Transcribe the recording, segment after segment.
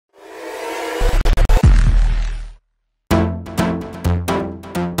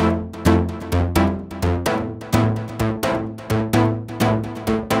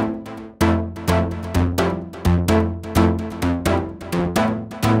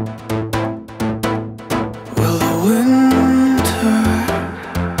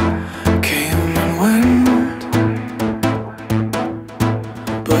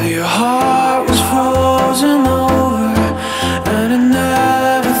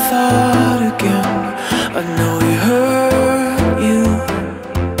I know you hurt you,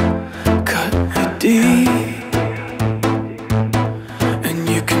 cut you deep, and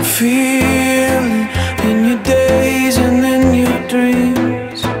you can feel it in your days and in your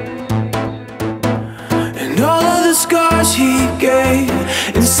dreams. And all of the scars he gave,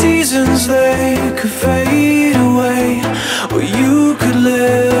 in seasons they could fade away, or you could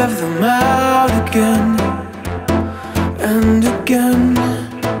live them out again and again.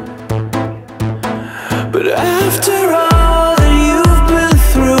 But after all that you've been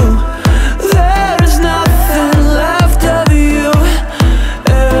through, there is nothing left of you.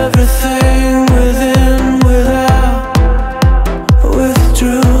 Everything within, without,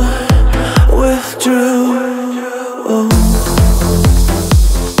 withdrew, withdrew. Oh.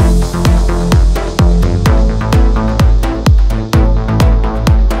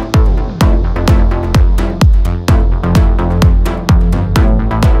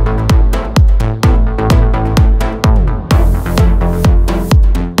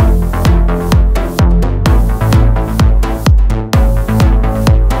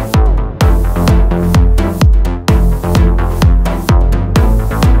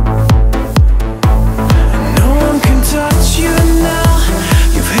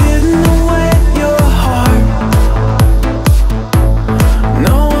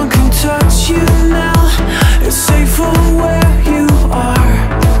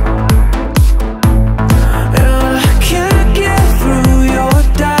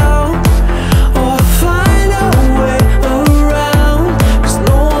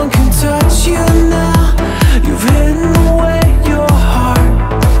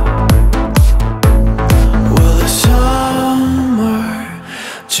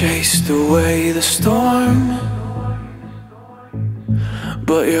 Chased away the storm,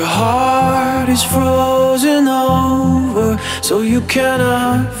 but your heart is frozen over, so you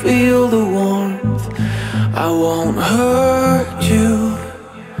cannot feel the warmth. I won't hurt you,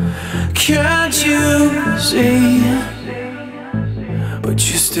 can't you see? But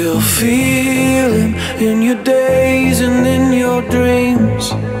you still feel him in your days and in your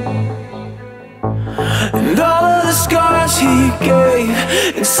dreams. And all of the scars he gave,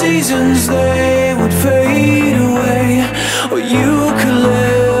 in seasons they would fade away, or you could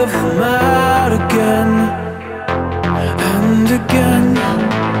live them out again and again.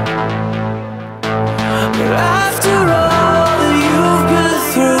 But after all that you've been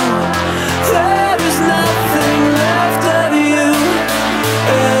through, there is nothing left of you.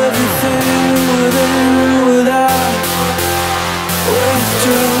 Everything within, without,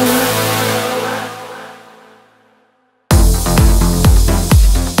 withdrew.